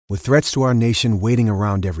With threats to our nation waiting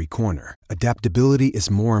around every corner, adaptability is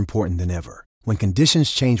more important than ever. When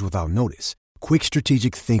conditions change without notice, quick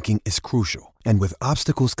strategic thinking is crucial. And with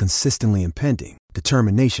obstacles consistently impending,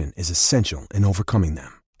 determination is essential in overcoming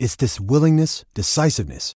them. It's this willingness,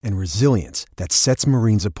 decisiveness, and resilience that sets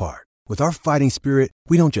Marines apart. With our fighting spirit,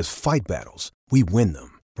 we don't just fight battles, we win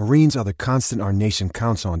them. Marines are the constant our nation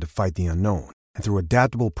counts on to fight the unknown. And through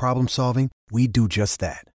adaptable problem solving, we do just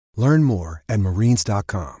that. Learn more at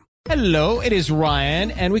marines.com. Hello, it is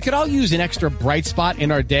Ryan, and we could all use an extra bright spot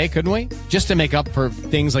in our day, couldn't we? Just to make up for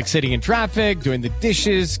things like sitting in traffic, doing the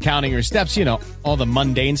dishes, counting your steps, you know, all the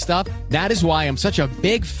mundane stuff. That is why I'm such a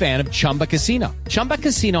big fan of Chumba Casino. Chumba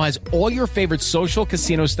Casino has all your favorite social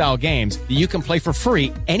casino-style games that you can play for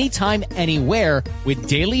free anytime, anywhere with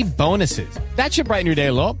daily bonuses. That should brighten your day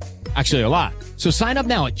a little. Actually, a lot. So sign up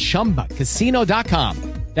now at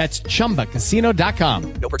ChumbaCasino.com. That's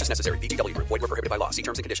ChumbaCasino.com. No purchase necessary. VGW Group. Void where prohibited by law. See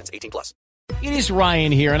terms and conditions. 18+. It is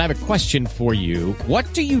Ryan here, and I have a question for you.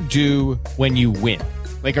 What do you do when you win?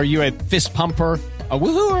 Like, are you a fist pumper, a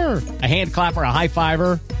woohooer, a hand clapper, a high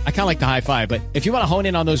fiver? I kind of like the high five, but if you want to hone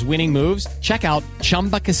in on those winning moves, check out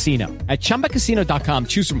Chumba Casino. At ChumbaCasino.com,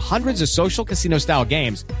 choose from hundreds of social casino-style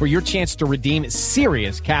games for your chance to redeem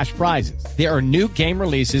serious cash prizes. There are new game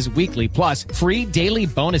releases weekly, plus free daily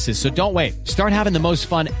bonuses, so don't wait. Start having the most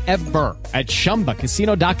fun ever at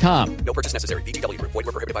ChumbaCasino.com. No purchase necessary. VGW Group. Void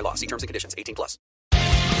where prohibited by law. See terms and conditions. 18+.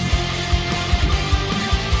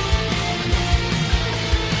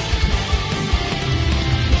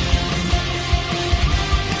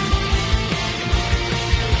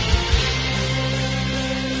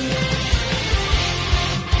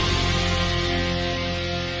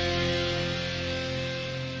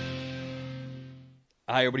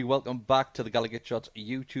 Hi everybody, welcome back to the Gallagher Shots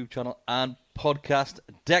YouTube channel and podcast.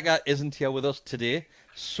 Decker isn't here with us today,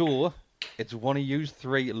 so it's one of you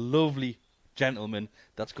three lovely gentlemen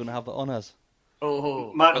that's going to have the honours.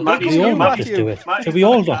 Oh, Matthew, just do it. Should we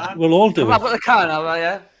all do it? We'll all do it. I've got the can, have I,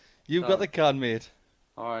 yeah? You've got the can, mate.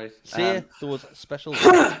 Alright. Say those special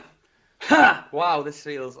Wow, this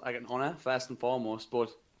feels like an honour, first and foremost,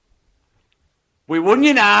 but we won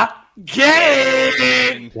you now. Get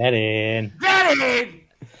in! Get in! Get in!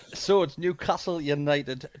 So it's Newcastle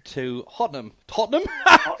United to Tottenham Hotspur.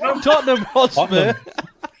 Tottenham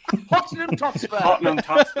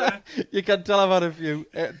Hotspur. You can tell I've had a few.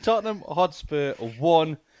 Tottenham Hotspur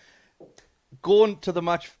won. Going to the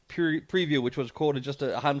match preview, which was recorded just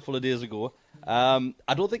a handful of days ago, I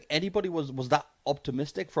don't think anybody was that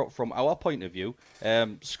optimistic from our point of view.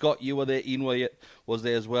 Scott, you were there. Ian was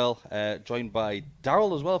there as well, joined by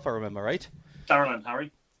Daryl as well, if I remember right. Daryl and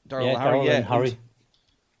Harry. Daryl and Harry.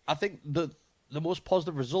 I think the most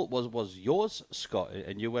positive result was yours, Scott,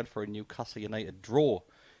 and you went for a Newcastle United draw,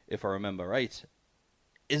 if I remember right.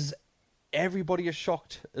 Is everybody as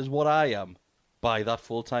shocked as what I am by that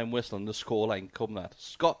full-time whistle and the scoreline come that?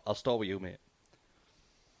 Scott, I'll start with you, mate.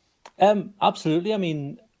 Absolutely. I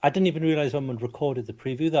mean, I didn't even realise when we recorded the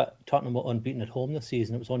preview that Tottenham were unbeaten at home this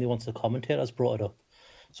season. It was only once the commentators brought it up.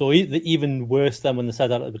 So even worse than when they said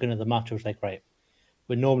that at the beginning of the match, I was like, right,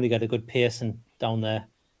 we normally get a good pacing down there.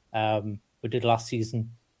 We did last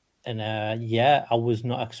season. And I was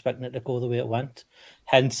not expecting it to go the way it went.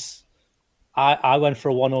 Hence, I went for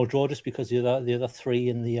a 1-0 draw just because the other three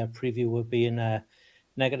in the preview were being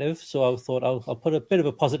negative. So I thought I'll put a bit of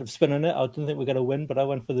a positive spin on it. I didn't think we were going to win, but I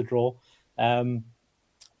went for the draw. Turns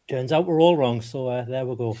out we're all wrong. So there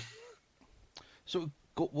we go. So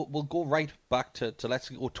we'll go right back to let's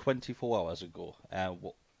go 24 hours ago.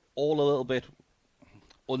 We're all a little bit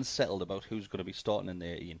unsettled about who's going to be starting in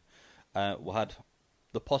there, Ian. We had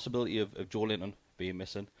the possibility of Joe Linton being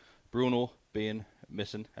missing, Bruno being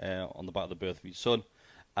missing on the back of the birth of his son,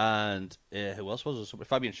 and who else was there?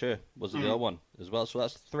 Fabian Schär was the other one as well. So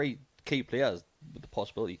that's three key players with the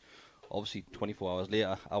possibility. Obviously, 24 hours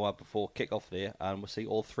later, hour before kick-off there, and we'll see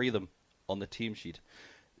all three of them on the team sheet.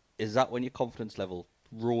 Is that when your confidence level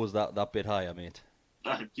rose that bit higher, mate?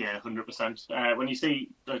 Yeah, 100%. When you see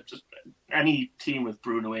just any team with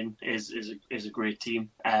Bruno in is a great team,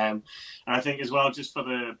 and I think as well, just for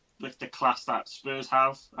the class that Spurs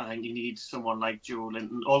have, I think you need someone like Joe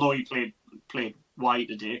Linton. Although he played wide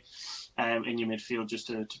today, in your midfield just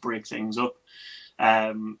to break things up,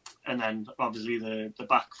 and then obviously the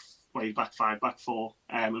back five, back four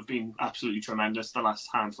have been absolutely tremendous the last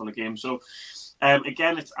handful of games. So.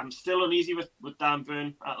 Again, I'm still uneasy with Dan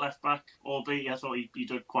Burn at left back, albeit I thought he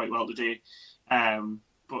did quite well today.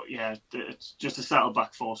 But yeah, it's just a settled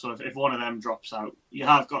back four. So if one of them drops out, you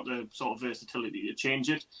have got the sort of versatility to change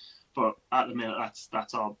it. But at the minute,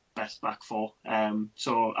 that's our best back four.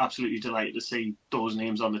 So absolutely delighted to see those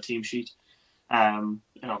names on the team sheet. And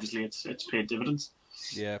obviously, it's paid dividends.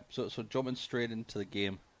 Yeah. So jumping straight into the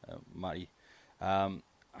game, Matty.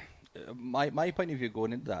 My point of view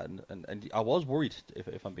going into that, and I was worried,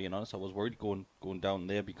 if I'm being honest, I was worried going down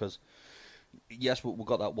there because, yes, we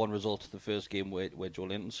got that one result the first game where Joe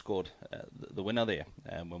Linton scored the winner there,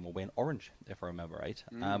 when we went orange, if I remember right.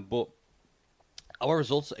 But our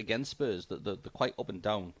results against Spurs, they're quite up and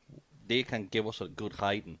down. They can give us a good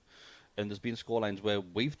hiding. And there's been scorelines where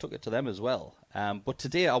we've took it to them as well. But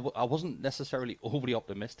today I wasn't necessarily overly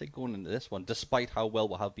optimistic going into this one, despite how well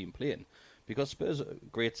we have been playing. Because Spurs are a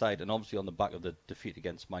great side, and obviously on the back of the defeat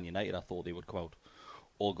against Man United, I thought they would come out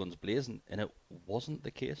all guns blazing, and it wasn't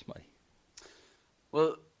the case, mate.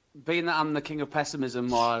 Well, being that I'm the king of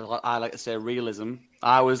pessimism, or I like to say realism,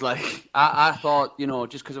 I was like, I thought,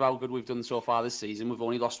 just because of how good we've done so far this season, we've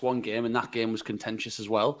only lost one game, and that game was contentious as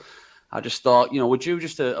well. I just thought, would you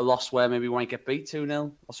just a loss where maybe we might get beat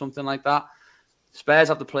 2-0 or something like that? Spurs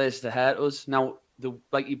have the players to hurt us. Now,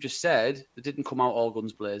 like you've just said, they didn't come out all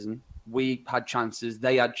guns blazing. We had chances,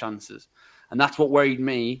 they had chances. And that's what worried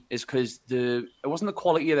me, is because it wasn't the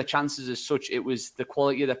quality of the chances as such, it was the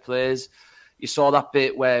quality of the players. You saw that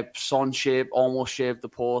bit where Son almost shaved the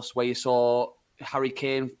post, where you saw Harry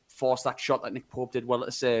Kane force that shot that Nick Pope did well at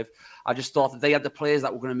the save. I just thought that they had the players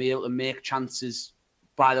that were going to be able to make chances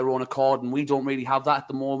by their own accord, and we don't really have that at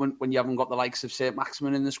the moment when you haven't got the likes of St.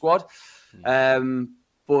 Maximin in the squad.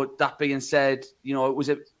 But that being said, it was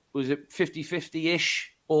a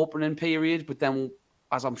 50-50-ish opening period, but then,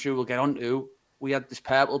 as I'm sure we'll get onto, we had this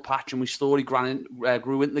purple patch and we slowly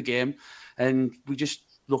grew into the game, and we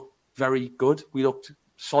just looked very good. We looked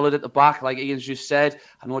solid at the back, like Ian's just said.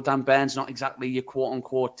 I know Dan Burns not exactly your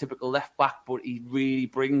quote-unquote typical left-back, but he really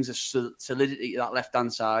brings a solidity to that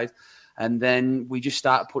left-hand side. And then we just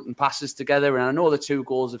started putting passes together. And I know the 2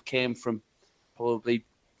 goals have came from probably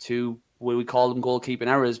 2, where we call them goalkeeping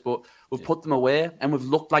errors, but we've put them away and we've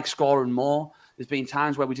looked like scoring more. There's been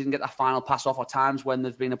times where we didn't get that final pass off, or times when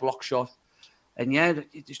there's been a block shot. And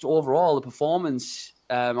just overall, the performance,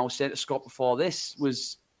 I was saying to Scott before this,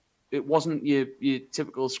 it wasn't your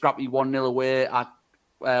typical scrappy 1-0 away at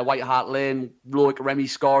White Hart Lane, Loic Remy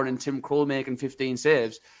scoring and Tim Krul making 15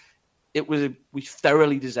 saves. We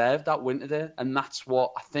thoroughly deserved that win today, and that's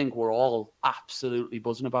what I think we're all absolutely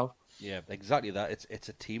buzzing about. Yeah, exactly that. It's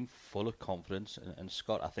a team full of confidence, and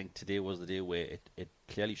Scott, I think today was the day where it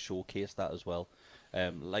clearly showcased that as well.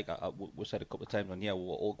 Like we said a couple of times, and we're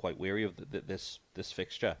all quite wary of this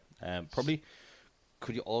fixture. Probably,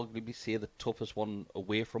 could you arguably say the toughest one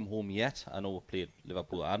away from home yet? I know we played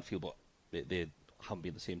Liverpool at Anfield, but they haven't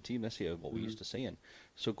been the same team this year, what we used to seeing.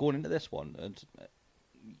 So going into this one, and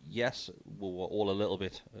yes, we were all a little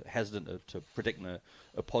bit hesitant to predicting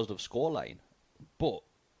a positive scoreline, but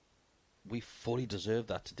we fully deserved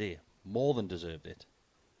that today. More than deserved it.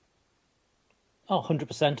 Oh,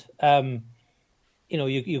 100%.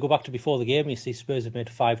 You go back to before the game, you see Spurs have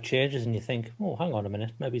made 5 changes, and you think, oh, hang on a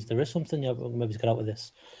minute, maybe there is something, maybe he's got out with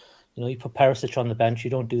this. You put Perisic on the bench,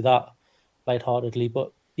 you don't do that lightheartedly,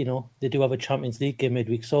 but, they do have a Champions League game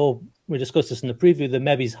midweek. So we discussed this in the preview, that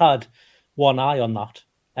maybe's had one eye on that,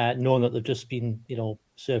 knowing that they've just been,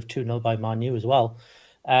 served 2-0 by Man U as well.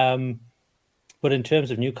 But in terms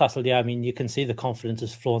of Newcastle, you can see the confidence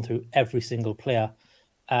has flown through every single player.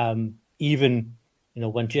 Even,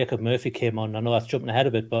 when Jacob Murphy came on, I know that's jumping ahead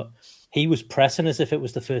a bit, but he was pressing as if it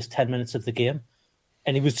was the first 10 minutes of the game.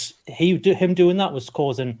 And him doing that was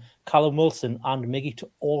causing Callum Wilson and Miggy to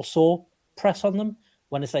also press on them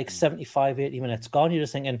when it's like 75, 80 minutes gone. You're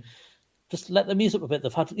just thinking, just let them ease up a bit.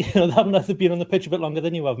 They've had, they haven't been on the pitch a bit longer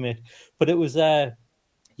than you have, mate. But it was, there's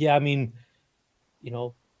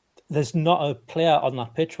not a player on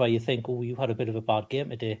that pitch where you think, oh, you had a bit of a bad game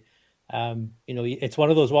today. It's one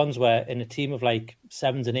of those ones where in a team of like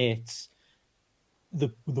 7s and 8s,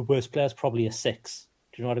 the worst player is probably a 6.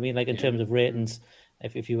 Do you know what I mean? Like in terms of ratings,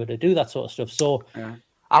 if you were to do that sort of stuff. So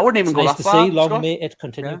I wouldn't even go nice that to far. see. Long Scott. may it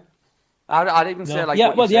continue. Yeah. I'd even say like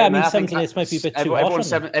 7s and 8s might be a bit too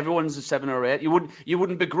harsh. Everyone's a 7 or 8. You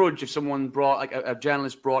wouldn't begrudge if someone brought like a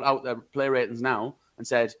journalist brought out their player ratings now and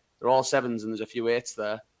said they're all 7s and there's a few 8s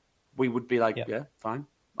there. We would be like, yeah fine,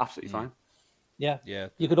 absolutely fine. Yeah.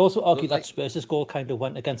 You could also argue that Spurs' goal kind of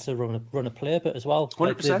went against the run of play a bit as well.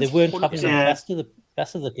 100%. They weren't having the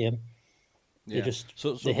best of the game. Yeah.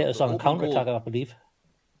 They hit us on counter attack, I believe.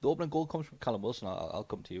 The opening goal comes from Callum Wilson. I'll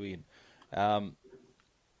come to you, Ian.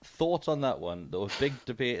 Thoughts on that one? There was a big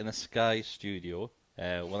debate in the Sky studio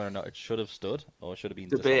whether or not it should have stood or should have been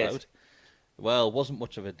disallowed. Well, it wasn't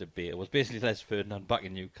much of a debate. It was basically Les Ferdinand back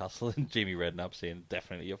in Newcastle and Jamie Redknapp saying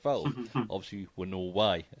definitely a foul. Obviously, we know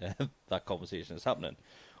why that conversation is happening.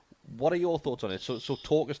 What are your thoughts on it? So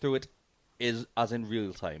talk us through it, as in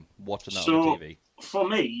real time, watching that on the TV. For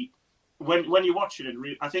me, when you watch it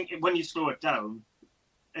I think when you slow it down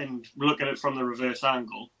and look at it from the reverse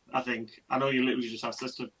angle, I know you literally just asked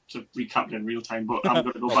us to recap it in real time, but I'm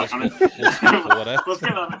going to go back on it. Let's get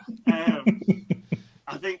on it.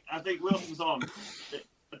 I think Wilson's on. It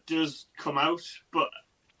does come out, but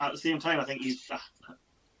at the same time, I think he's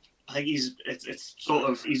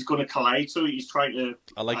going to collide. So he's trying to.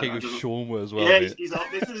 I like how you've shown me as well. Yeah, he's on.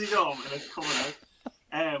 This is his arm, and it's coming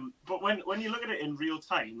out. But when you look at it in real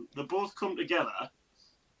time, they both come together.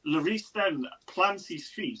 Lloris then plants his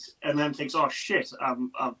feet and then thinks, "Oh shit,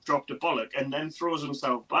 I've dropped a bollock," and then throws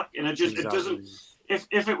himself back. And it doesn't.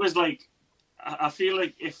 If it was like, I feel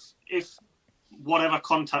like if whatever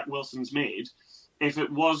contact Wilson's made, if it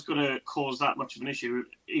was going to cause that much of an issue,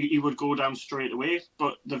 he would go down straight away.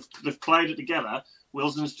 But they've collided together.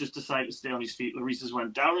 Wilson's just decided to stay on his feet. Lloris has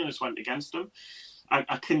went down and has went against him.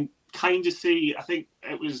 I can kind of see. I think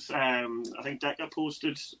it was. I think Decker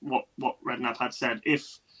posted what Redknapp had said.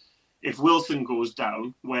 If Wilson goes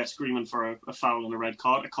down, we're screaming for a foul and a red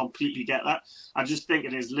card. I completely get that. I just think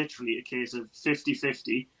it is literally a case of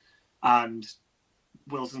 50-50, and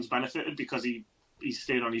Wilson's benefited because he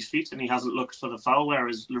stayed on his feet and he hasn't looked for the foul,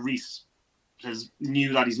 whereas Lloris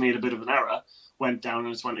knew that he's made a bit of an error, went down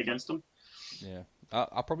and it's went against him. Yeah,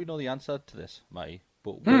 I probably know the answer to this, Matty,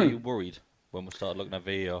 but were you worried when we started looking at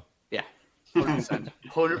VAR? Yeah, 100%.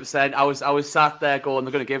 100%. I was sat there going,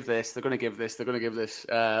 they're going to give this, they're going to give this, they're going to give this.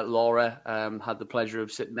 Laura had the pleasure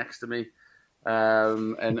of sitting next to me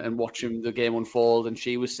and watching the game unfold, and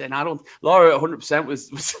she was saying, Laura 100%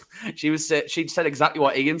 was she'd said exactly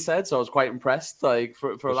what Ian said, so I was quite impressed. Like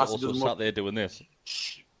for a last also sat there doing this.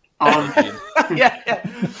 Yeah.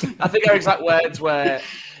 I think our exact words were,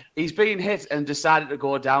 he's been hit and decided to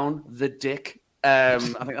go down the dick. I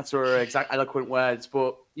think that's her exact eloquent words.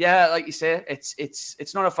 But yeah, like you say,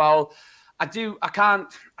 it's not a foul. I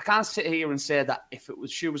can't sit here and say that if it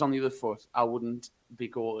was shoe was on the other foot, I wouldn't be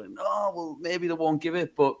going, oh well, maybe they won't give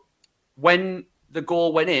it. But when the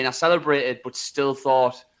goal went in, I celebrated, but still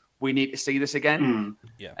thought we need to see this again.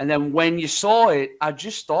 Yeah. And then when you saw it, I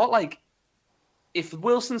just thought, like, if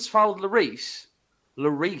Wilson's fouled Lloris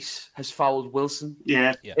has fouled Wilson.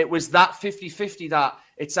 Yeah. It was that 50-50 that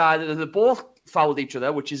it's either they both fouled each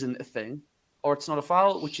other, which isn't a thing, or it's not a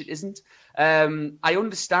foul, which it isn't. I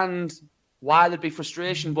understand why there'd be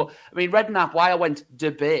frustration, but I mean, Redknapp, why I went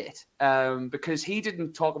debate, because he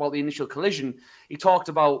didn't talk about the initial collision. He talked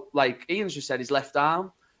about, like Ian's just said, his left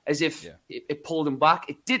arm, as if it pulled him back.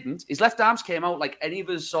 It didn't. His left arms came out like any of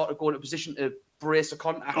us sort of go into a position to brace a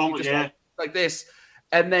contact. Like this.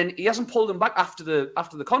 And then he hasn't pulled him back after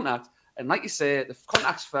the contact. And like you say, the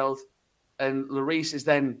contact's felt, and Lloris is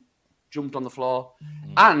then jumped on the floor.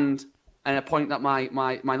 And a point that my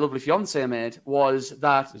lovely fiance made was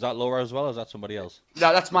that... Is that Laura as well, or is that somebody else?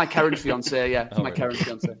 No, that's my current fiance, yeah. My current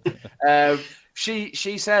fiance.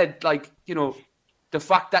 She said, like, you know, the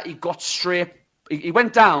fact that he got straight... He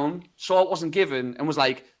went down, saw it wasn't given, and was,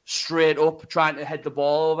 like, straight up trying to head the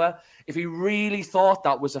ball over. If he really thought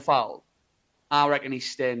that was a foul, I reckon he's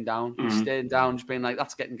staying down. He's staying down, just being like,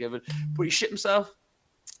 that's getting given. But he shit himself.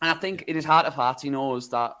 And I think in his heart of hearts, he knows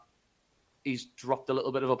that he's dropped a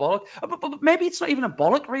little bit of a bollock. But maybe it's not even a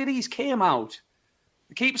bollock, really. He's came out.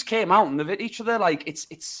 The keepers came out and they've hit each other. Like,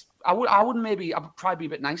 I would probably be a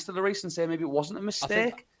bit nice to Lloris and say maybe it wasn't a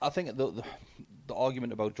mistake. I think the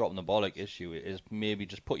argument about dropping the bollock issue is maybe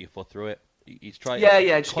just put your foot through it. He's trying to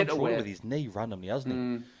just get away with his knee randomly,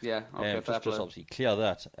 hasn't he? Just obviously clear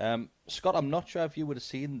that. Scott, I'm not sure if you would have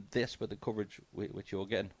seen this with the coverage which you're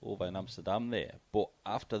getting over in Amsterdam there, but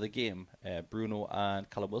after the game, Bruno and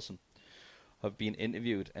Callum Wilson have been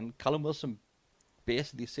interviewed, and Callum Wilson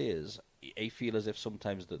basically says he feels as if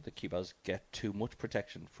sometimes the keepers get too much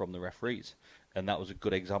protection from the referees, and that was a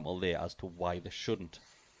good example there as to why they shouldn't.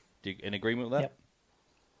 Do you in agreement with that? Yep.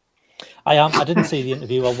 I am. I didn't see the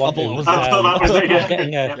interview.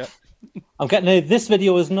 I'm getting this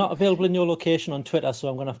video is not available in your location on Twitter, so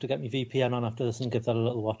I'm going to have to get my VPN on after this and give that a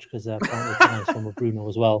little watch because apparently it's a nice one with Bruno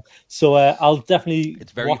as well. So I'll definitely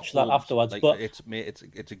watch that afterwards. Like, but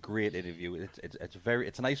it's a great interview.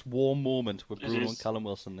 It's a nice warm moment with Bruno and Callum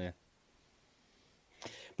Wilson there.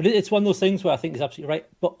 But it's one of those things where I think he's absolutely right.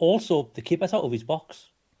 But also the keeper's out of his box.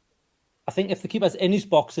 I think if the keeper's in his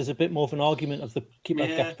box, there's a bit more of an argument of the keeper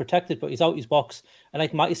gets protected, but he's out his box. And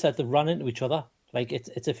like Matty said, they've run into each other. Like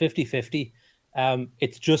it's a 50-50.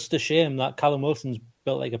 It's just a shame that Callum Wilson's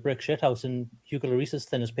built like a brick shithouse, and Hugo Lloris is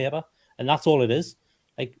thin as paper, and that's all it is.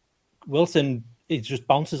 Like Wilson, it just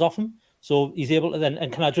bounces off him, so he's able to then.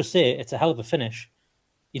 And can I just say, it's a hell of a finish.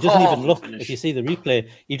 He doesn't even look. If you see the replay,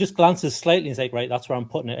 he just glances slightly and he's like, right, that's where I'm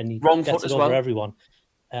putting it, and he gets it over everyone.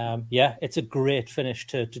 Yeah, it's a great finish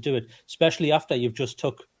to do it, especially after you've just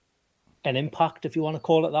took an impact, if you want to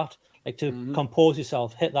call it that, like to compose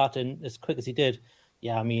yourself, hit that in as quick as he did.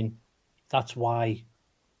 Yeah, I mean, that's why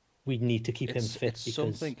we need to keep him fit,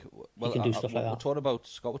 because he can do stuff like that. We're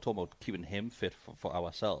talking about keeping him fit for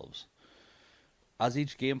ourselves. As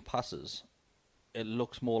each game passes, it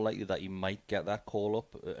looks more likely that he might get that call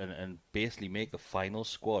up and basically make the final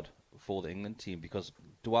squad for the England team. Because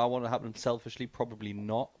do I want to happen selfishly? Probably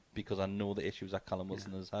not, because I know the issues that Callum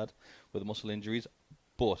Wilson has had with the muscle injuries.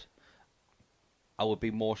 But I would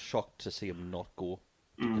be more shocked to see him not go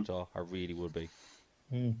to Qatar. I really would be.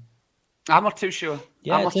 I'm not too sure.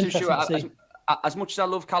 Yeah, I'm not too sure. As much as I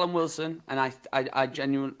love Callum Wilson, and I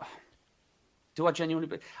genuinely...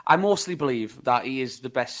 I mostly believe that he is the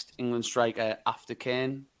best England striker after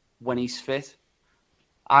Kane when he's fit.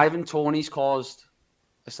 Ivan Toney's caused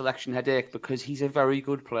a selection headache because he's a very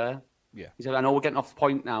good player. Yeah, I know we're getting off the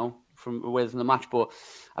point now from away from the match, but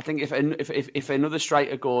I think if another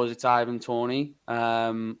striker goes, it's Ivan Toney.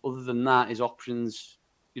 Other than that, his options,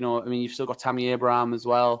 I mean, you've still got Tammy Abraham as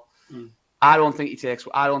well. I don't think he's going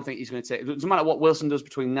to take. It doesn't matter what Wilson does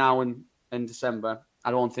between now and December. I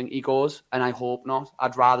don't think he goes, and I hope not.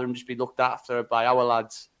 I'd rather him just be looked after by our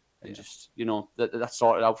lads and just, that's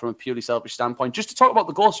sorted out from a purely selfish standpoint. Just to talk about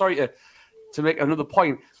the goal, sorry, to make another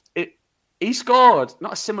point. He scored,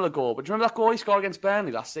 not a similar goal, but do you remember that goal he scored against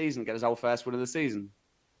Burnley last season, get us our first win of the season?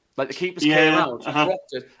 Like the keepers came out,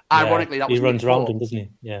 dropped it. Ironically, that was he runs around him, doesn't he?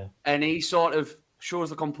 Yeah. And he sort of shows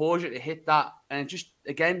the composure to hit that, and just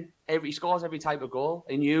again, he scores every type of goal.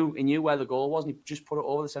 He knew where the goal was, and he just put it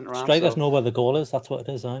over the centre arm. Strikers know where the goal is. That's what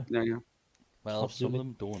it is, eh? Yeah. Well, absolutely. Some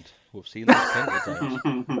of them don't. We've seen that plenty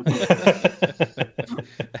of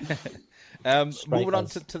times. Moving on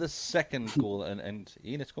to the second goal, and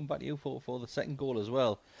Ian, it's come back to you for the second goal as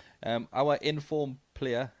well. Our informed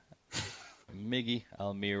player, Miggy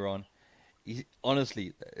Almiron.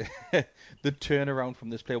 Honestly, the turnaround from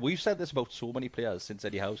this player. We've said this about so many players since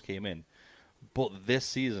Eddie Howe's came in, but this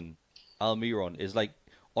season, Almiron is like,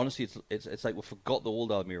 honestly, it's like we forgot the old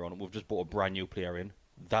Almiron and we've just brought a brand new player in.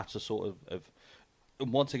 That's a sort of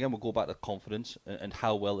and once again, we'll go back to confidence and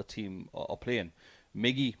how well the team are playing.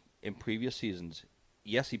 Miggy in previous seasons,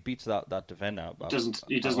 yes, he beats that defender.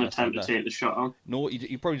 He doesn't attempt to take the shot on. No,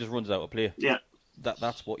 he probably just runs out of play. Yeah,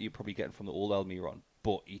 that's what you're probably getting from the old Almiron.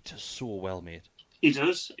 But he does so well, mate. He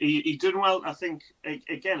does. He did well. I think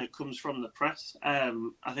again it comes from the press. I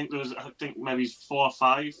think maybe 4 or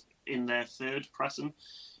 5 in their third pressing.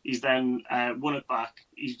 He's then won it back.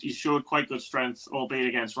 He showed quite good strength, albeit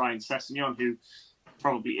against Ryan Sessegnon, who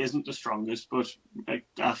probably isn't the strongest, but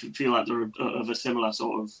I feel like they're of a similar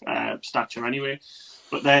sort of stature anyway.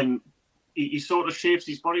 But then he sort of shapes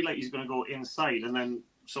his body like he's going to go inside and then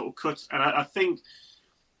sort of cuts. And I think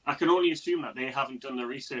I can only assume that they haven't done the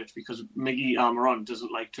research, because Miggy Almiron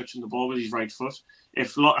doesn't like touching the ball with his right foot. I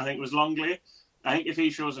think it was Longley. I think if he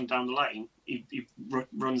shows him down the line, he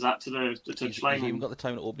runs that to the touch line. He's even got the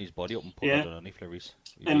time to open his body up and put it underneath Lloris.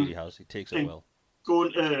 He really has. He takes it well.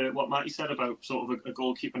 Going what Matty said about sort of a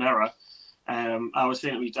goalkeeping error, I was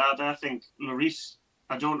saying to my dad there, I think Lloris,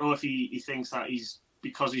 I don't know if he thinks that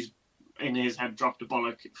because he's in his head dropped a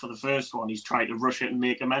bollock for the first one, he's trying to rush it and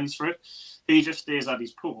make amends for it. He just stays at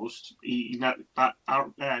his post. That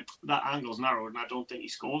angle's narrowed, and I don't think he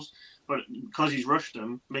scores. But because he's rushed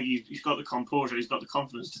him, maybe he's got the composure, he's got the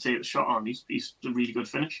confidence to take the shot on. He's a really good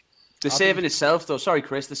finish. The saving itself, though. Sorry,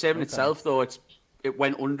 Chris. The saving itself, though, it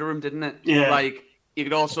went under him, didn't it? Yeah. Like you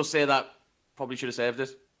could also say that probably should have saved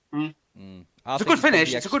it. It's a good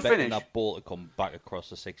finish. It's a good finish. That ball to come back across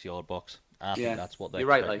the 6-yard box. I think that's what they're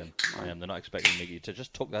expecting. Right, they're not expecting Miggy to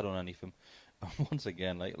just tuck that underneath him. Once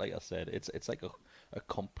again, like I said, it's like a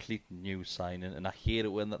complete new signing, and I hate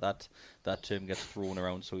it when that term gets thrown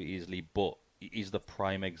around so easily. But he's the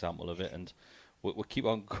prime example of it, and we keep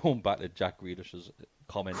on going back to Jack Grealish's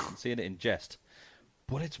comments and saying it in jest.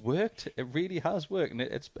 But it's worked. It really has worked, and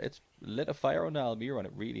it's lit a fire on Almiron.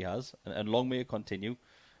 It really has, and long may it continue.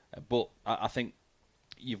 But I think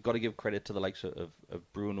you've got to give credit to the likes of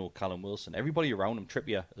Bruno, Callum Wilson, everybody around him,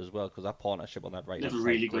 Trippier as well, because that partnership on that right is a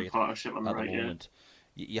really good partnership on the right. Moment.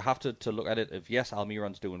 You have to look at it of, yes,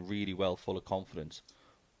 Almiron's doing really well, full of confidence,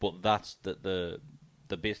 but that's the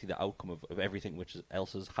basically the outcome of everything which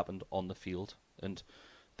else has happened on the field. And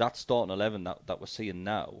that starting 11 that we're seeing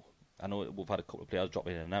now, I know we've had a couple of players drop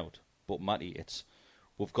in and out, but Matty,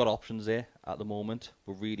 we've got options there at the moment.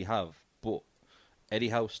 We really have. But Eddie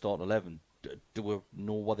Howe starting 11, do we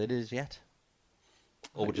know what it is yet?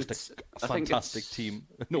 Or we're just a fantastic team,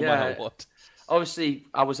 no matter what. Obviously,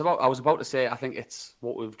 I was about to say I think it's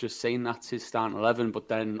what we've just seen. That's his starting 11. But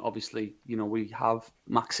then obviously, we have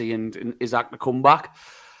Maxi and Isaac to come back,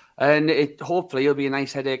 and hopefully it'll be a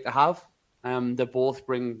nice headache to have. They both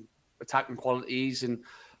bring attacking qualities,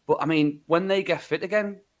 but I mean, when they get fit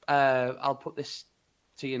again, I'll put this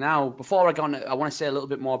to you now. Before I go on, I want to say a little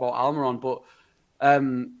bit more about Almiron, but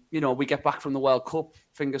we get back from the World Cup,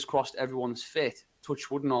 fingers crossed, everyone's fit, touch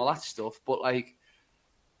wood and all that stuff. But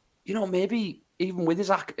maybe even with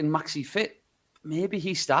Isaac and Maxi fit, maybe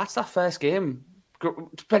he starts that first game,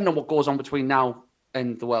 depending on what goes on between now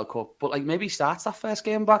and the World Cup. But maybe he starts that first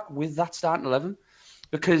game back with that starting 11.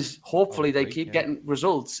 Because hopefully they keep getting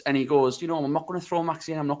results, and he goes, I'm not going to throw Maxi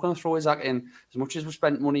in, I'm not going to throw Isaac in. As much as we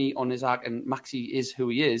spent money on Isaac and Maxi is who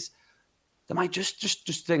he is, they might just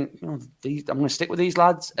think, I'm going to stick with these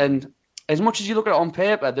lads. And as much as you look at it on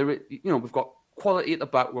paper, we've got quality at the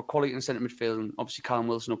back, we're quality in centre midfield, and obviously Callum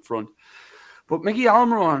Wilson up front. But Mickey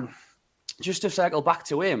Almiron, just to circle back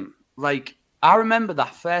to him, I remember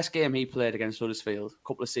that first game he played against Huddersfield a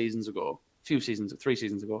couple of seasons ago, 3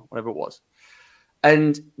 seasons ago, whatever it was.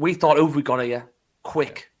 And we thought, we got here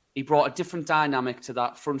quick. He brought a different dynamic to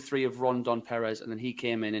that front three of Rondon, Perez, and then he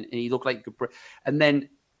came in and he looked like he could. And then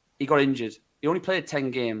he got injured. He only played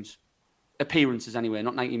 10 games, appearances anyway,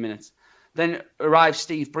 not 90 minutes. Then arrived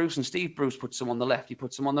Steve Bruce, and Steve Bruce puts him on the left, he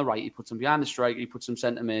puts him on the right, he puts him behind the striker, he puts him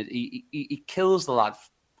centre mid. He kills the lad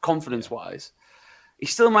confidence-wise. He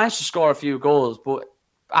still managed to score a few goals, but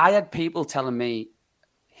I had people telling me,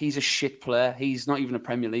 he's a shit player. He's not even a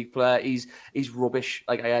Premier League player. He's rubbish.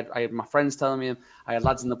 I had my friends telling me him. I had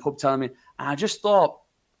lads in the pub telling me. And I just thought,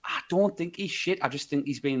 I don't think he's shit. I just think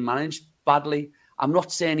he's being managed badly. I'm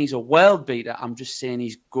not saying he's a world beater. I'm just saying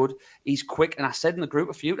he's good. He's quick. And I said in the group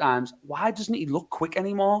a few times, why doesn't he look quick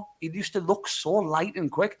anymore? He used to look so light and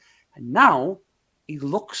quick. And now he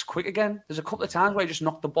looks quick again. There's a couple of times where he just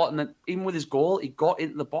knocked the ball. And even with his goal, he got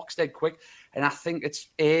into the box dead quick. And I think it's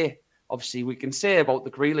obviously, we can say about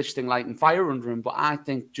the Grealish thing, lighting fire under him, but I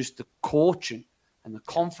think just the coaching and the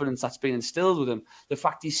confidence that's been instilled with him, the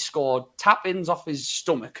fact he's scored tap-ins off his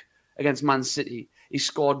stomach against Man City, he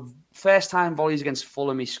scored first-time volleys against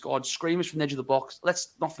Fulham, he scored screamers from the edge of the box. Let's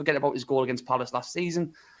not forget about his goal against Palace last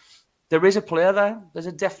season. There is a player there. There's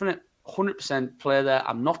a definite 100% player there.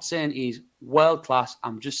 I'm not saying he's world-class.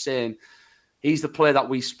 I'm just saying he's the player that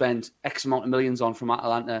we spent X amount of millions on from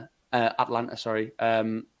Atlanta,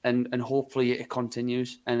 and hopefully it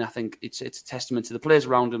continues. And I think it's a testament to the players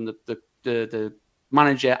around him, the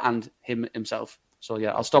manager, and him himself. So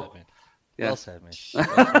yeah, I'll stop. Well said, mate. Well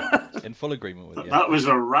said. In full agreement with you. That was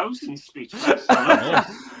a rousing speech.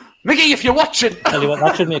 Mickey, if you're watching, tell you what,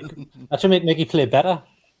 that should make Mickey play better,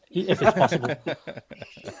 if it's possible.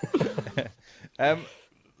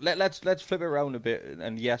 Let's flip it around a bit.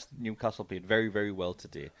 And yes, Newcastle played very, very well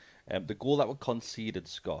today. The goal that was conceded,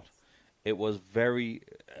 Scott, it was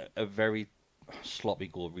a very sloppy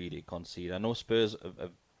goal, really, conceded. I know Spurs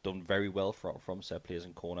have done very well from set plays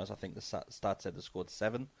and corners. I think the stats said they scored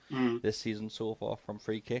 7 this season so far from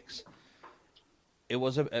free kicks. It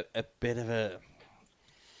was a bit of a...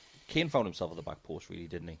 Kane found himself at the back post, really,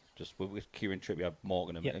 didn't he? Just with Kieran Trippier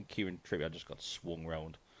marking him, and Kieran Trippier just got swung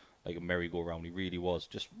round like a merry-go-round. He really was,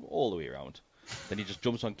 just all the way around. Then he just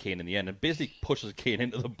jumps on Kane in the end and basically pushes Kane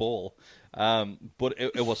into the ball. But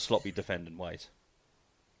it was sloppy defending-wise.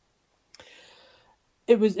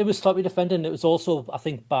 It was sloppy defending. It was also, I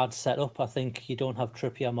think, bad setup. I think you don't have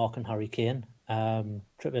Trippier marking Harry Kane.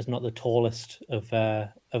 Trippier's not the tallest of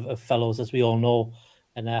fellows, as we all know.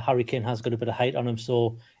 And Harry Kane has got a bit of height on him.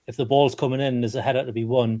 So if the ball's coming in and there's a header to be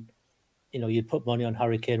won, you'd put money on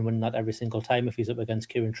Harry Kane winning that every single time if he's up against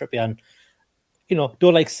Kieran Trippier. And,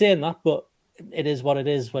 don't like saying that, but it is what it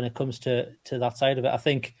is when it comes to that side of it. I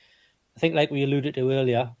think like we alluded to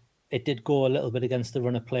earlier, it did go a little bit against the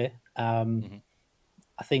run of play.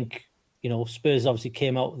 I think, Spurs obviously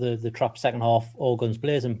came out the trap second half, all guns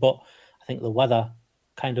blazing, but I think the weather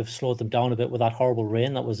kind of slowed them down a bit with that horrible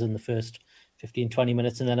rain that was in the first 15, 20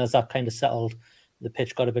 minutes. And then as that kind of settled, the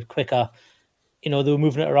pitch got a bit quicker. They were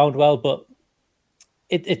moving it around well, but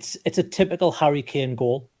it's a typical Harry Kane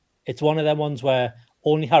goal. It's one of them ones where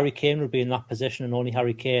only Harry Kane would be in that position and only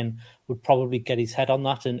Harry Kane would probably get his head on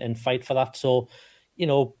that and fight for that. So,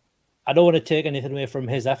 I don't want to take anything away from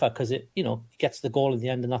his effort because he gets the goal in the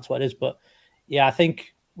end and that's what it is. But yeah, I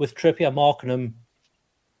think with Trippier marking him,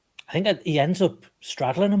 I think he ends up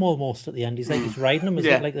straddling him almost at the end. He's riding him as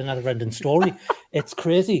like the never-ending story. It's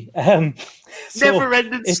crazy.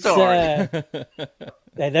 Never-ending story.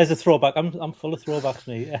 There's a throwback. I'm full of throwbacks,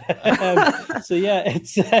 mate.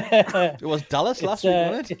 It's. It was Dallas last week,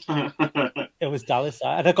 wasn't it? It was Dallas,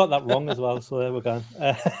 and I got that wrong as well. So there we're going.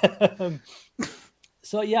 I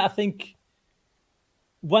think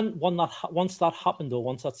once that happened, though,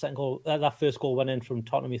 once that second goal, that first goal went in from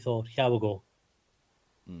Tottenham, you thought, here we go.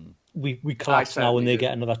 We collapse now, and they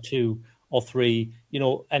get another 2 or 3,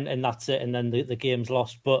 and that's it, and then the game's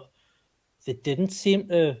lost. But they didn't seem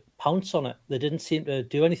to pounce on it. They didn't seem to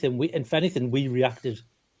do anything. If anything, we reacted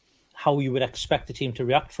how you would expect a team to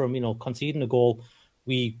react from, conceding a goal.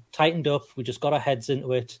 We tightened up. We just got our heads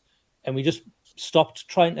into it, and we just stopped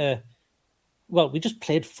trying to. Well, we just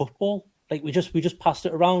played football. Like we just passed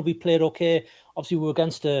it around. We played okay. Obviously, we were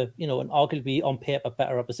against an arguably on paper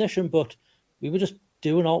better opposition, but we were just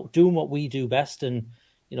doing what we do best. And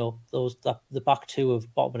the back two of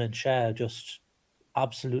Botman and Schär just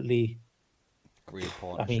absolutely. Great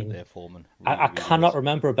partnership there, Foreman. I cannot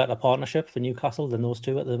remember a better partnership for Newcastle than those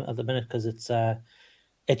two at the minute, because it's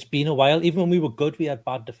been a while. Even when we were good, we had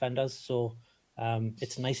bad defenders, so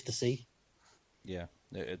it's nice to see. Yeah,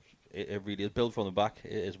 it really is. Built from the back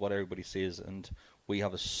is what everybody says, and we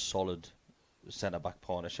have a solid centre-back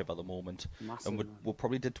partnership at the moment. Massive, and we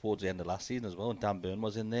probably did towards the end of last season as well, and Dan Burn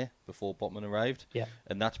was in there before Botman arrived. Yeah.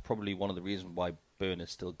 And that's probably one of the reasons why Burn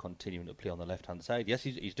is still continuing to play on the left-hand side. Yes,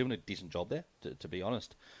 he's doing a decent job there, to be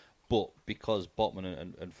honest. But because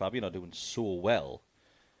Botman and Fabian are doing so well,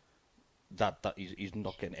 that he's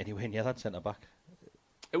not getting anywhere near that centre-back.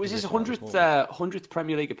 It was his 100th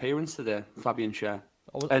Premier League appearance today, Fabian Schär.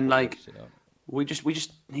 And we just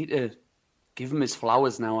need to give him his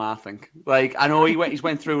flowers now, I think. Like, I know he's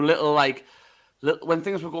went through little when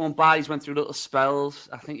things were going bad, he's went through little spells.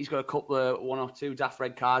 I think he's got a couple of 1 or 2 daft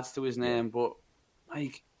red cards to his name, but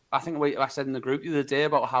I think I said in the group the other day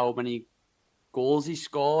about how many goals he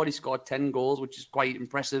scored. He scored 10 goals, which is quite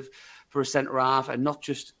impressive for a centre half, and not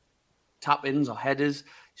just tap-ins or headers.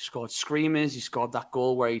 He scored screamers. He scored that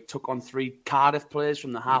goal where he took on 3 Cardiff players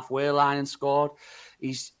from the halfway line and scored.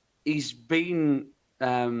 He's been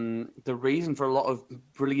the reason for a lot of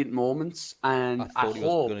brilliant moments, and I thought he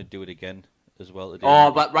was going to do it again as well.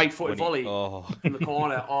 But right-footed volley in the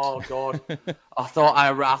corner. Oh God, I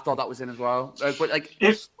thought that was in as well. But like,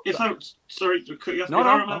 if I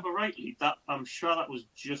remember rightly, that I'm sure that was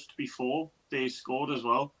just before they scored as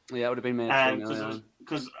well. Yeah, it would have been made.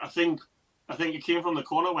 Because I think it came from the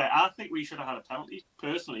corner where I think we should have had a penalty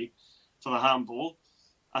personally for the handball.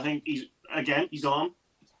 I think he's on.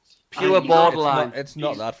 Pure borderline. It's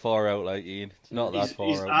not that far out, like Ian. It's not that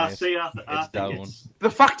far out. It's down. The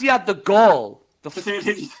fact he had the goal,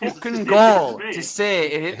 fucking goal, to say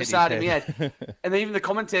it hit the side of my head, and then even the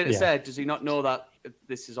commentator said, "Does he not know that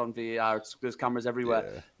this is on VAR? There's cameras everywhere."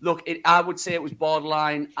 Yeah. Look, I would say it was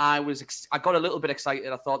borderline. I got a little bit excited.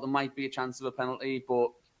 I thought there might be a chance of a penalty,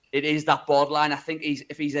 but it is that borderline. I think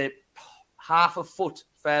if he's a half a foot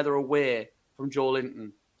further away from Joe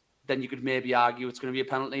Linton, then you could maybe argue it's going to be a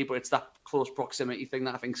penalty, but it's that close proximity thing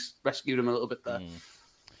that I think's rescued him a little bit there.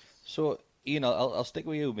 So, Ian, I'll stick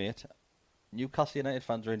with you, mate. Newcastle United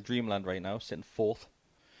fans are in dreamland right now, sitting 4th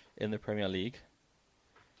in the Premier League.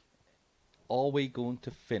 Are we going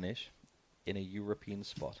to finish in a European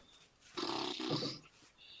spot?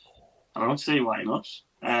 I don't see why not.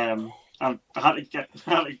 I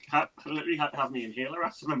literally had to have my inhaler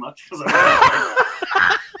after the match because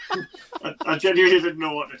I genuinely didn't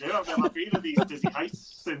know what to do. I've never been at these dizzy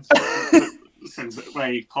heights since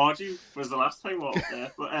Pardew was the last time I was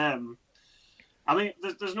there. But I mean,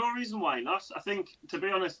 there's no reason why not. I think, to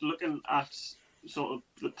be honest, looking at sort of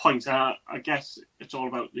the points, I guess it's all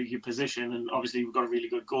about your position, and obviously we've got a really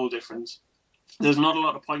good goal difference. There's not a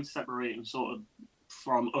lot of points separating sort of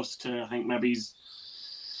from us to, I think, maybe he's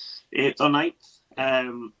 8th or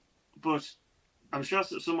 9th. But I'm sure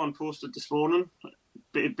that someone posted this morning,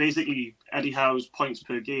 basically Eddie Howe's points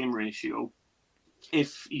per game ratio.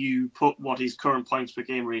 If you put what his current points per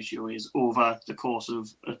game ratio is over the course of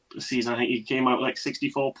a season, I think he came out like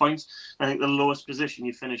 64 points. I think the lowest position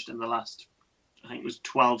he finished in the last, I think it was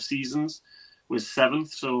 12 seasons, was 7th.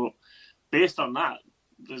 So based on that,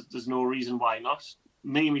 there's no reason why not.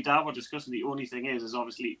 Me and my dad were discussing, the only thing is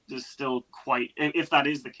obviously there's still quite, if that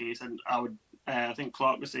is the case, and I think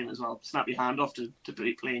Clark was saying as well, snap your hand off to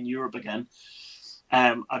play in Europe again.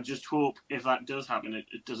 I just hope if that does happen,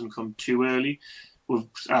 it doesn't come too early.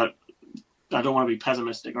 I don't want to be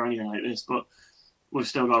pessimistic or anything like this, but we've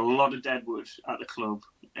still got a lot of deadwood at the club,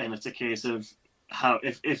 and it's a case of how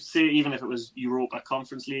if say even if it was Europa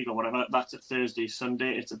Conference League or whatever, that's a Thursday,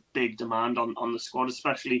 Sunday. It's a big demand on the squad,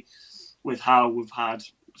 especially with how we've had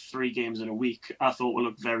 3 games in a week. I thought we'll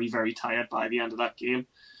look very, very tired by the end of that game.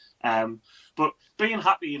 But being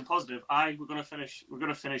happy and positive, we're going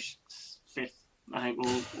to finish 5th. I think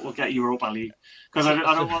we'll get Europa League, because I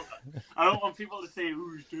don't want people to say,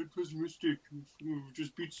 "Oh, he's dead pessimistic. We've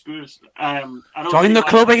just beat Spurs." Join the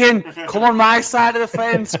club again. Come on my side of the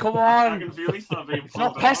fence. Come on. I can feel he's not being. It's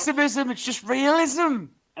not pessimism. It's just realism.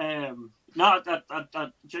 No,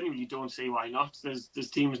 I genuinely don't see why not. There's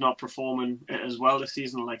teams not performing as well this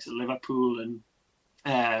season, like Liverpool and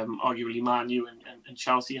arguably Man U and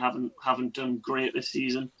Chelsea haven't done great this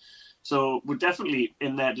season. So we're definitely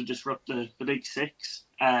in there to disrupt the big 6.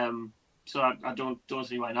 So I don't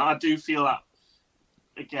see why not. I do feel that,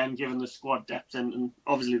 again, given the squad depth and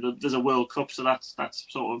obviously there's a World Cup, so that's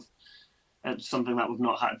sort of something that we've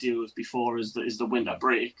not had to deal with before is the winter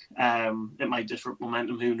break. It might disrupt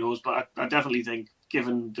momentum, who knows? But I definitely think,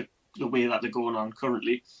 given the way that they're going on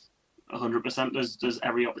currently, 100%, there's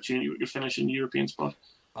every opportunity we could finish in the European spot.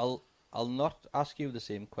 I'll not ask you the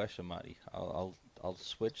same question, Matty. I'll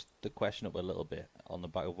switch the question up a little bit on the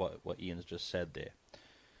back of what Ian's just said there.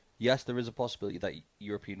 Yes, there is a possibility that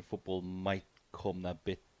European football might come a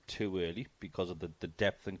bit too early because of the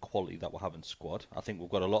depth and quality that we have in squad. I think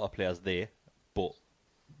we've got a lot of players there, but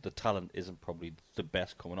the talent isn't probably the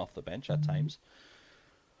best coming off the bench at times.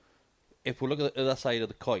 If we look at the other side of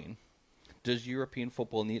the coin, does European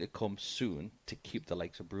football need to come soon to keep the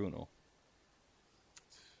likes of Bruno?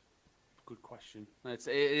 Good question.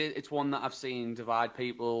 It's one that I've seen divide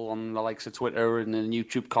people on the likes of Twitter and in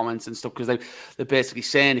YouTube comments and stuff, because they're basically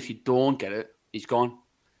saying if you don't get it, he's gone.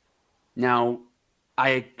 Now,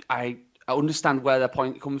 I understand where their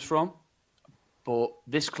point comes from, but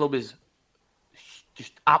this club is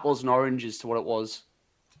just apples and oranges to what it was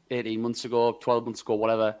 18 months ago, 12 months ago,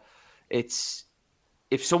 whatever. Let's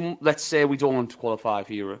say we don't qualify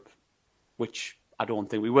for Europe, which I don't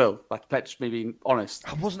think we will. That's me being honest.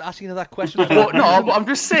 I wasn't asking you that question. But I'm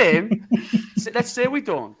just saying. Let's say we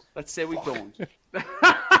don't. Let's say we don't.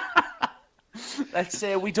 Let's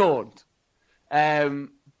say we don't.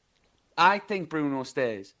 I think Bruno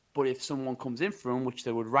stays. But if someone comes in for him, which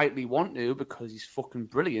they would rightly want to because he's fucking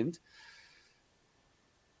brilliant,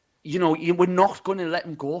 we're not going to let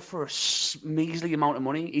him go for a measly amount of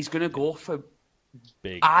money. He's going to go for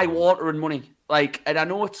big eye-watering money. And I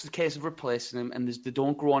know it's the case of replacing him, and they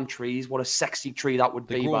don't grow on trees. What a sexy tree that would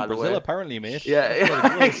be, by the way. Brazil, apparently, mate.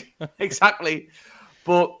 Yeah, exactly.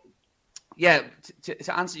 But, yeah,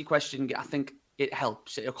 to answer your question, I think it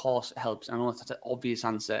helps. Of course, it helps. I know that's an obvious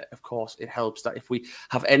answer. Of course, it helps that if we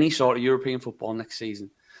have any sort of European football next season.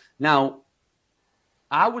 Now,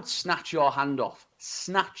 I would snatch your hand off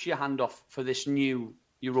for this new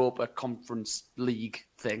Europa Conference League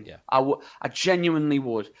thing. Yeah. I genuinely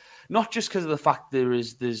would. Not just because of the fact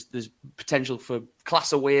there's potential for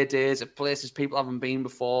class away days at places people haven't been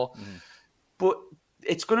before, but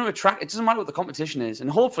it's going to attract. It doesn't matter what the competition is, and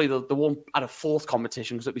hopefully they won't add a 4th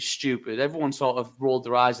competition because it'd be stupid. Everyone sort of rolled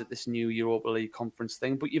their eyes at this new Europa League conference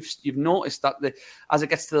thing, but you've noticed that as it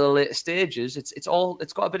gets to the later stages, it's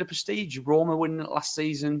got a bit of prestige. Roma winning it last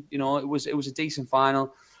season, it was a decent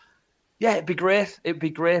final. Yeah, it'd be great.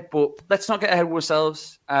 But let's not get ahead of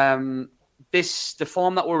ourselves. The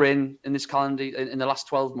form that we're in this calendar in the last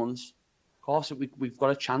 12 months, of course, we've got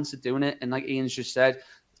a chance of doing it. And like Ian's just said,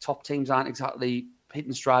 the top teams aren't exactly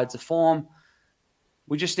hitting strides of form.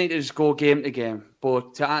 We just need to just go game to game.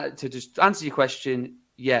 But to just answer your question,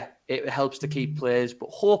 yeah, it helps to keep players. But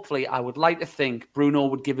hopefully, I would like to think Bruno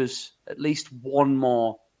would give us at least one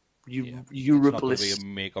more Europa. It's not going to be a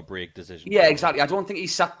make or break decision. Yeah, exactly. I don't think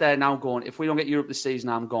he's sat there now going, if we don't get Europe this season,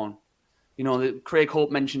 I'm gone. Craig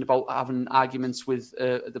Hope mentioned about having arguments with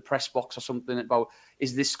the press box or something about,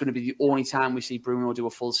 is this going to be the only time we see Bruno do a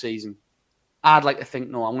full season? I'd like to think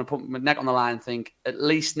no. I'm going to put my neck on the line and think at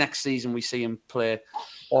least next season we see him play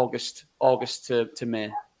August to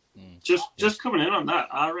May. Just coming in on that,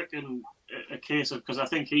 I reckon a case of, because I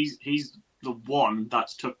think he's the one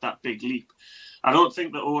that's took that big leap. I don't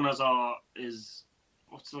think the owners is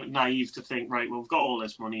naive to think, right, well, we've got all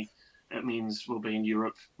this money. It means we'll be in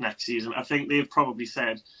Europe next season. I think they've probably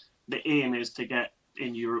said the aim is to get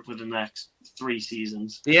in Europe within the next 3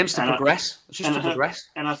 seasons. The aim's to progress. It's just to progress.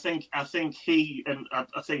 And I think he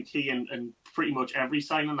and pretty much every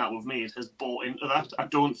signing that we've made has bought into that. I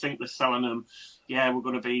don't think they're selling him, we're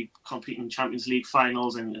going to be competing in Champions League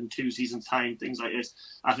finals in 2 seasons' time, things like this.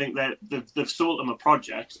 I think that they've sold him a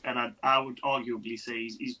project, and I would arguably say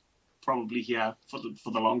he's probably here for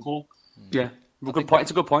the long haul. Yeah. Good point.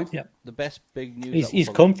 It's a good point. Yeah. The best big news. He's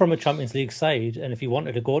come from a Champions League side, and if he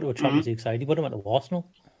wanted to go to a Champions League side, he would have went to Arsenal.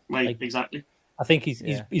 Right, exactly. I think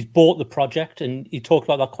he's bought the project, and he talked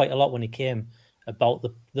about that quite a lot when he came, about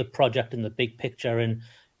the project and the big picture. And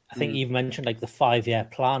I think he even mentioned like the 5-year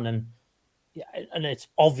plan, and it's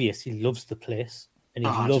obvious he loves the place, and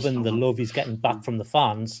he's loving the love he's getting back from the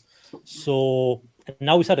fans. So and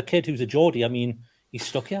now he's had a kid who's a Geordie. I mean, he's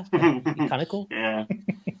stuck here. Mechanical. Yeah.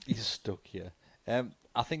 He's stuck here.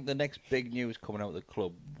 I think the next big news coming out of the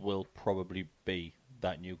club will probably be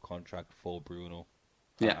that new contract for Bruno.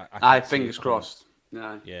 Yeah, I fingers crossed.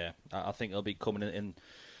 Yeah, I think it'll be coming in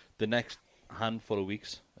the next handful of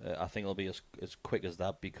weeks. I think it'll be as quick as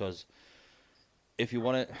that, because if you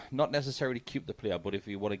want to not necessarily keep the player, but if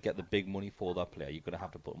you want to get the big money for that player, you're going to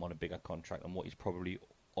have to put him on a bigger contract than what he's probably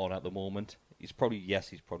on at the moment. He's probably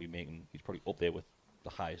up there with the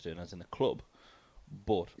highest earners in the club,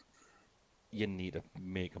 but you need to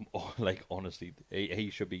make him, like, honestly, he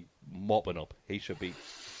should be mopping up. He should be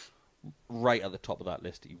right at the top of that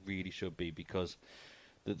list. He really should be, because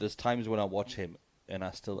there's times when I watch him and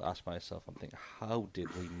I still ask myself, I'm thinking, how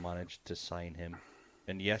did we manage to sign him?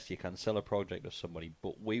 And yes, you can sell a project to somebody,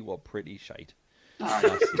 but we were pretty shite.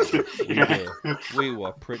 We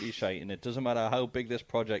were pretty shite, and it doesn't matter how big this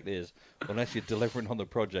project is, unless you're delivering on the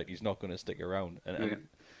project, he's not going to stick around. And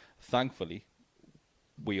thankfully,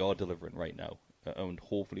 we are delivering right now, and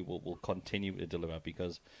hopefully we'll continue to deliver,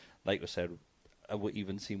 because, like I said, I would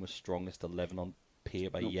even seem the strongest 11 on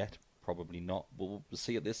paper yet. Probably not. We'll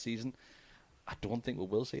see it this season. I don't think we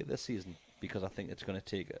will see it this season, because I think it's going to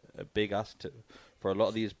take a big ask for a lot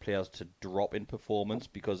of these players to drop in performance,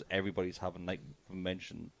 because everybody's having, like we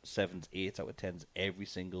mentioned, 7s, 8s out of 10s every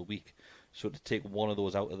single week. So to take one of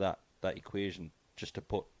those out of that equation, just to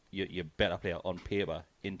put your better player on paper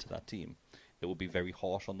into that team, it would be very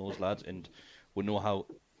harsh on those lads. And we know how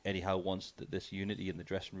Eddie Howe wants this unity in the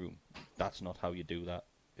dressing room. That's not how you do that.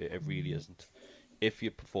 It really isn't. If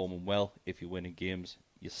you're performing well, if you're winning games,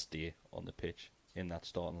 you stay on the pitch in that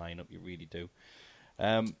starting lineup. You really do.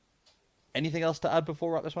 Anything else to add before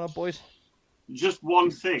we wrap this one up, boys? Just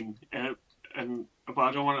one thing, but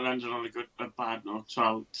I don't want to end it on a bad note, so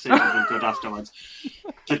I'll say something good afterwards.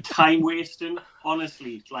 The time wasting,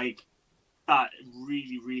 honestly, like, that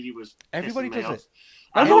really, really was. Everybody does it.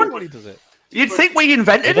 Everybody does it. You'd think we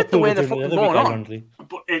invented it the way they're fucking going on.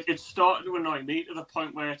 But it started to annoy me to the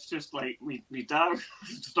point where it's just like, me dad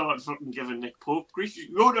started fucking giving Nick Pope grief.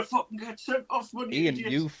 You're going to fucking get sent off, money. Ian,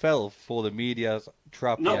 you fell for the media's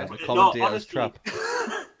trap, the commentator's trap.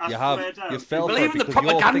 You fell for it, the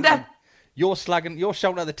propaganda. You're shouting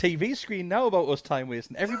at the TV screen now about us time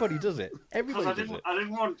wasting. Everybody does it. I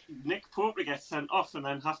didn't want Nick Pope to get sent off and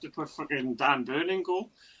then have to put fucking Dan Burn in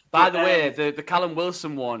goal. By the way, the Callum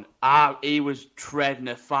Wilson one, he was treading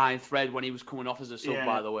a fine thread when he was coming off as a sub,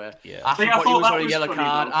 by the way. Yeah. I thought he was on a yellow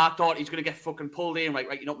card. Though. I thought he's going to get fucking pulled in. Right,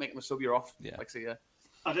 you're not making a sub, you're off. Yeah.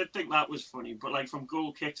 I did think that was funny, but like from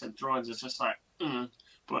goal kicks and throw-ins, it's just like,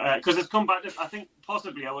 But because it's come back, I think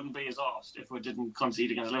possibly I wouldn't be as arsed if we didn't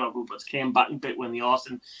concede against Liverpool, but it came back a bit when the arse.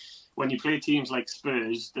 And when you play teams like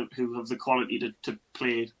Spurs, who have the quality to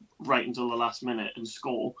play right until the last minute and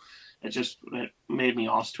score, it made me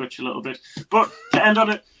arse twitch a little bit. But to end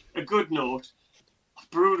on a good note,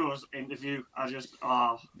 Bruno's interview,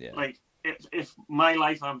 like, if my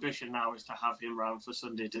life ambition now is to have him round for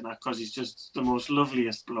Sunday dinner, because he's just the most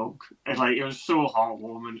loveliest bloke. And like, it was so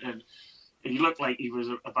heartwarming, and he looked like he was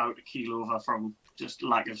about a keel over from just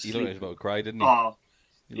lack of sleep. He looked like he was about to cry, didn't he?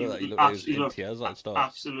 He looked like he was in tears at the start.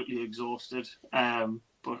 Absolutely exhausted.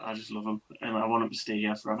 But I just love him, and I want him to stay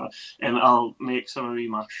here forever. And I'll make some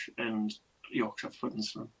rematch and Yorkshire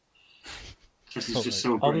puddings for him. Because he's just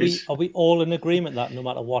so great. Are we all in agreement that no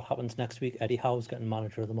matter what happens next week, Eddie Howe's getting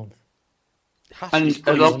Manager of the Month? And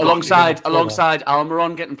alongside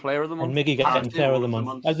Almiron getting Player of the Month? And Miggy getting Player of the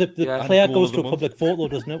Month. The player goes to a public vote, though,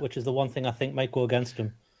 doesn't it? Which is the one thing I think might go against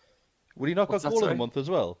him. Would he not got Goal of the Month as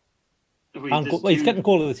well? He's getting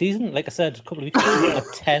Goal of the Season. Like I said a couple of weeks ago, we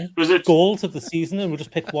have 10 goals of the season, and we'll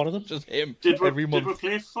just pick one of them. Just him every month. Did we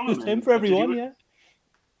play Fulham? Just him for everyone, yeah.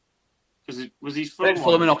 Was he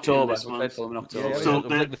Fulham in October? Yeah, so it was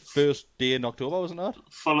like the first day in October, wasn't it?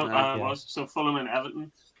 Fulham was. So Fulham and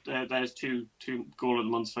Everton. There's two Goal of the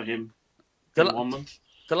Months for him. 1 month.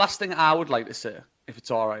 The last thing I would like to say, if it's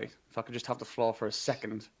all right, if I could just have the floor for a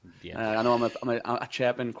second. Yeah. I know I'm a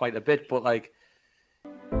chirping quite a bit, but like,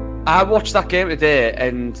 I watched that game today,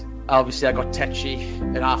 and obviously I got tetchy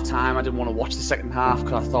at half time. I didn't want to watch the second half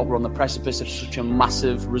because I thought we're on the precipice of such a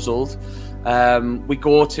massive result. We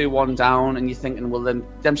go 2-1 down, and you're thinking, well, then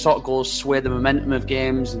them sort of goals sway the momentum of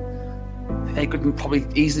games. And they could probably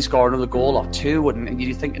easily score another goal or two, and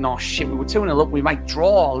you're thinking, oh shit, we were 2-0 up, we might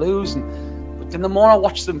draw or lose. But then the more I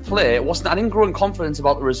watched them play, I didn't grow in confidence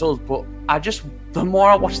about the result, but the more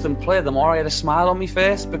I watched them play, the more I had a smile on my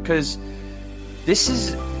face, because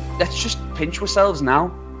let's just pinch ourselves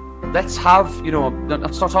now. Let's have,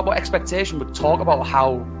 let's not talk about expectation, but talk about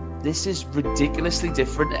how this is ridiculously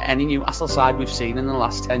different to any Newcastle side we've seen in the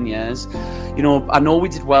last 10 years. I know we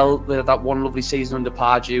did well that one lovely season under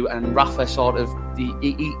Pardew, and Rafa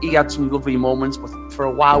he had some lovely moments, but for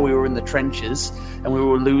a while we were in the trenches and we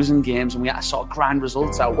were losing games and we had to sort of grind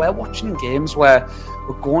results out. We're watching games where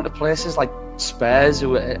we're going to places like Spurs,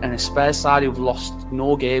 and a Spurs side who've lost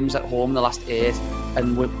no games at home in the last 8,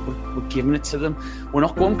 and we're giving it to them. We're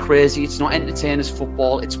not going crazy. It's not entertainers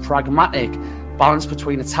football. It's pragmatic, balance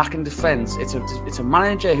between attack and defence. It's a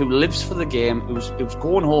manager who lives for the game, who's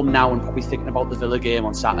going home now and probably thinking about the Villa game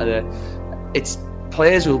on Saturday. It's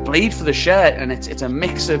players who'll bleed for the shirt, and it's a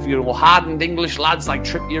mix of hardened English lads like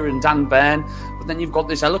Trippier and Dan Burn, but then you've got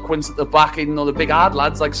this eloquence at the back, the big hard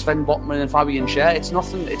lads like Sven Botman and Fabian Schär. It's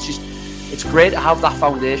nothing. It's great to have that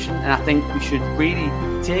foundation, and I think we should really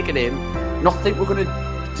take it in. Not think we're going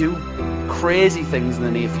to do crazy things in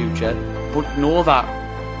the near future, but know that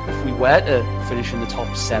if we were to finish in the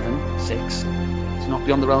top 7, 6, it's not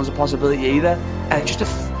beyond the realms of possibility either. And it's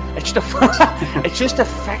just a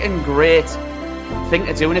fucking great thing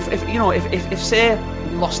to do. And if say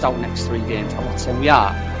we lost out next 3 games, I'm not saying we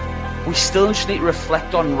are, we still just need to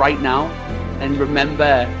reflect on right now and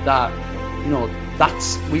remember that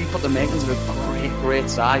we've got the makings of a great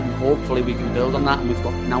side, and hopefully we can build on that, and we've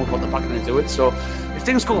got the backing to do it. So if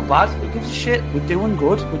things go bad, who gives a shit? We're doing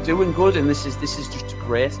good, and this is just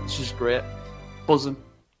great. It's just great, buzzing.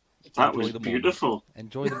 That was beautiful.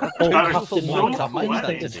 Enjoy the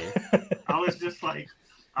I was just like,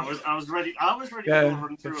 I was ready to go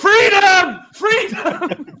run through. Freedom!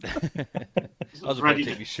 I was ready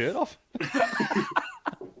to take my shirt off.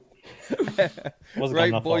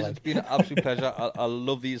 Right, boys, it's been an absolute pleasure. I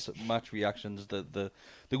love these match reactions. They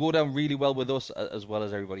go down really well with us, as well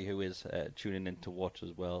as everybody who is tuning in to watch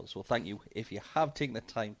as well. So thank you. If you have taken the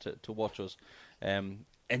time to watch us,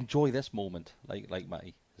 enjoy this moment, like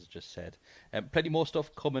Matty has just said. Plenty more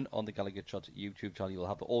stuff coming on the Gallagher Shots YouTube channel. You'll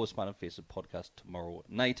have the Always Smiling Faces podcast tomorrow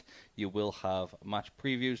night. You will have match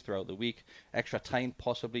previews throughout the week. Extra time,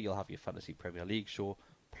 possibly. You'll have your Fantasy Premier League show,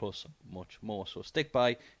 plus much more. So stick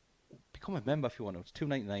by. Become a member if you want to. It's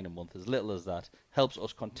 $2.99 a month, as little as that. Helps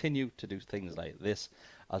us continue to do things like this,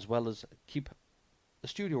 as well as keep the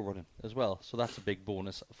studio running as well. So that's a big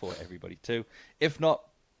bonus for everybody too. If not,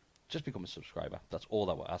 just become a subscriber. That's all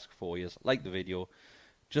that we'll ask for you. Like the video.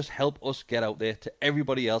 Just help us get out there to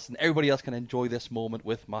everybody else, and everybody else can enjoy this moment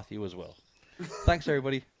with Matthew as well. Thanks,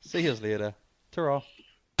 everybody. See you later. Ta-ra.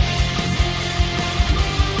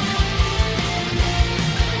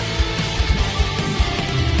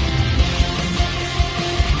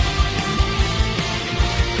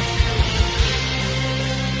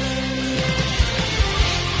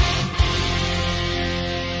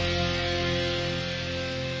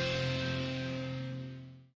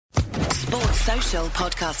 Social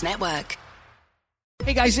Podcast Network.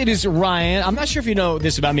 Hey guys, it is Ryan. I'm not sure if you know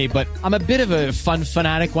this about me, but I'm a bit of a fun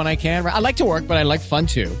fanatic when I can. I like to work, but I like fun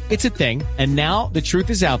too. It's a thing. And now the truth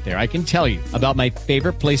is out there. I can tell you about my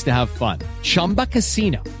favorite place to have fun. Chumba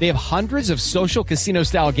Casino. They have hundreds of social casino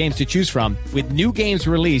style games to choose from, with new games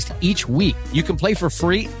released each week. You can play for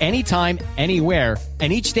free anytime, anywhere,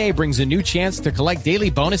 and each day brings a new chance to collect daily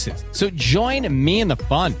bonuses. So join me in the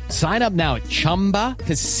fun. Sign up now at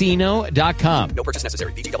ChumbaCasino.com. No purchase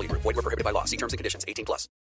necessary. VGW Group. Void where prohibited by law. See terms and conditions. 18+.